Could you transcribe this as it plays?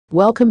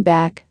Welcome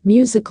back,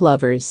 music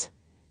lovers.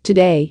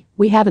 Today,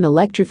 we have an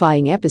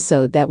electrifying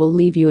episode that will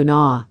leave you in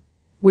awe.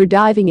 We're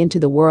diving into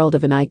the world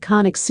of an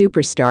iconic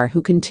superstar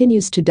who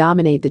continues to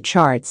dominate the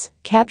charts,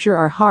 capture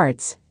our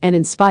hearts, and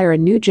inspire a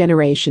new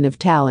generation of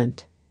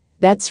talent.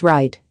 That's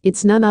right,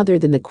 it's none other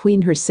than the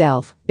queen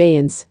herself,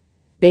 Beyoncé.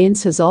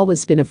 Beyoncé has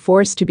always been a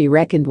force to be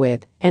reckoned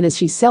with, and as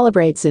she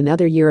celebrates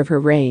another year of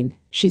her reign,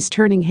 she's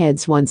turning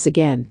heads once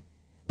again.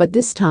 But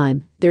this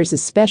time, there's a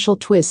special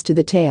twist to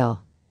the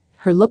tale.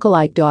 Her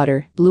lookalike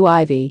daughter, Blue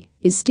Ivy,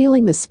 is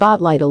stealing the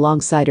spotlight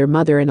alongside her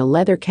mother in a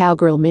leather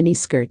cowgirl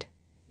miniskirt.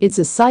 It's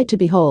a sight to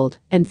behold,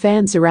 and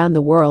fans around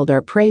the world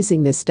are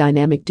praising this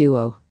dynamic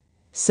duo.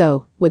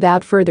 So,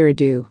 without further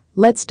ado,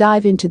 let's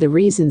dive into the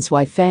reasons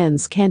why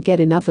fans can't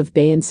get enough of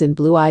Beyoncé and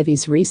Blue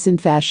Ivy's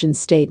recent fashion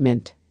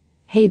statement.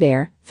 Hey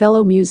there,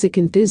 fellow music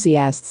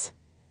enthusiasts.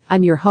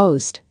 I'm your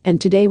host, and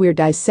today we're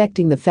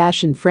dissecting the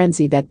fashion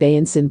frenzy that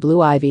Beyoncé and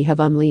Blue Ivy have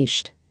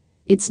unleashed.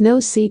 It's no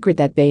secret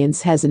that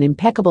Beyoncé has an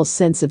impeccable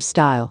sense of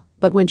style,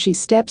 but when she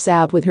steps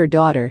out with her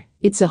daughter,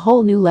 it's a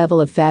whole new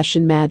level of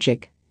fashion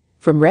magic.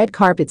 From red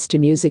carpets to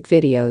music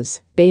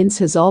videos, Beyoncé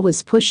has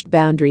always pushed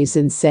boundaries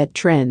and set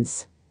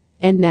trends.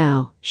 And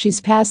now,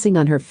 she's passing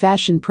on her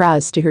fashion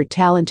prowess to her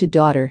talented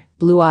daughter,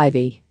 Blue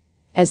Ivy.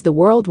 As the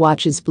world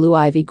watches Blue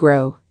Ivy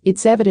grow,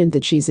 it's evident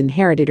that she's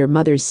inherited her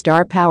mother's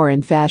star power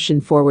and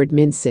fashion-forward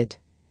mindset.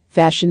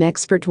 Fashion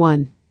Expert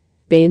 1.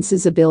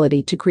 Beyoncé's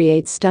ability to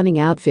create stunning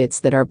outfits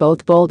that are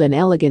both bold and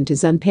elegant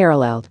is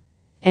unparalleled.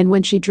 And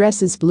when she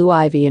dresses Blue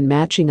Ivy in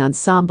matching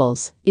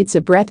ensembles, it's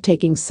a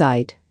breathtaking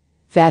sight.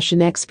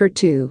 Fashion Expert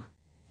 2.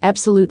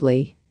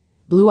 Absolutely.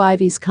 Blue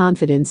Ivy's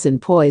confidence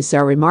and poise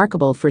are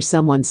remarkable for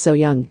someone so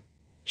young.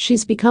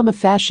 She's become a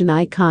fashion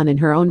icon in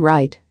her own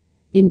right.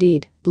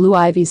 Indeed, Blue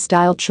Ivy's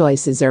style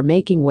choices are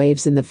making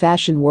waves in the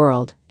fashion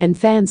world, and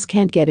fans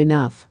can't get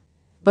enough.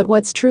 But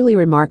what's truly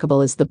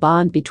remarkable is the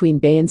bond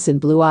between Beyoncé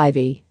and Blue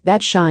Ivy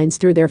that shines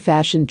through their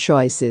fashion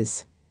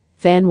choices.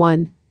 Fan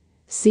 1.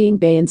 Seeing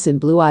Beyoncé and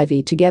Blue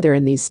Ivy together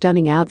in these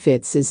stunning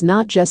outfits is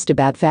not just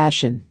about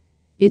fashion.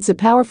 It's a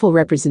powerful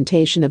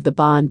representation of the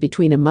bond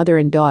between a mother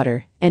and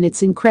daughter, and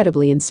it's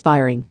incredibly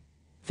inspiring.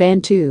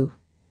 Fan 2.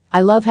 I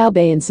love how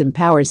Beyoncé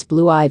empowers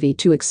Blue Ivy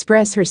to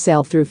express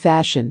herself through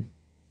fashion.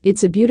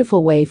 It's a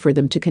beautiful way for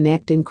them to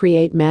connect and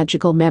create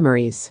magical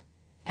memories.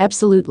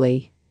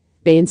 Absolutely.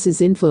 Beyoncé's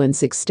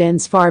influence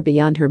extends far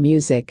beyond her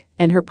music,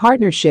 and her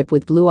partnership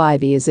with Blue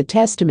Ivy is a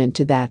testament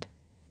to that.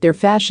 Their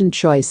fashion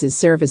choices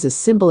serve as a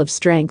symbol of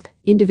strength,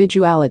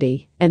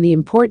 individuality, and the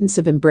importance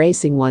of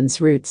embracing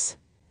one's roots.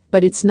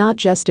 But it's not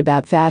just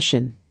about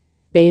fashion.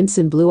 Beyoncé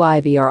and Blue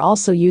Ivy are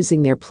also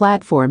using their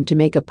platform to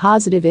make a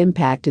positive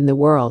impact in the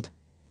world.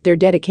 Their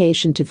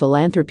dedication to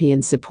philanthropy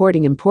and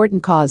supporting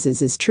important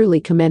causes is truly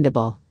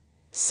commendable.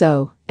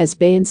 So, as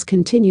Beyoncé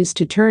continues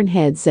to turn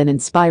heads and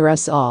inspire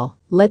us all,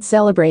 let's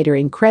celebrate her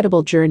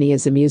incredible journey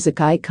as a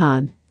music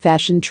icon,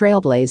 fashion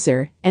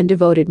trailblazer, and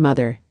devoted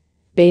mother.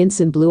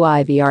 Beyoncé and Blue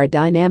Ivy are a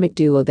dynamic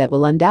duo that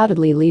will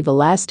undoubtedly leave a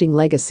lasting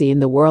legacy in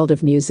the world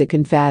of music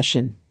and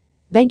fashion.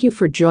 Thank you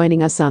for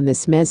joining us on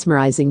this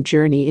mesmerizing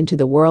journey into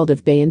the world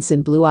of Beyoncé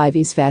and Blue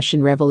Ivy's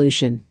fashion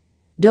revolution.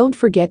 Don't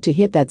forget to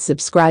hit that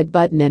subscribe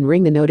button and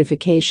ring the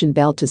notification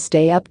bell to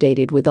stay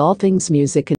updated with all things music and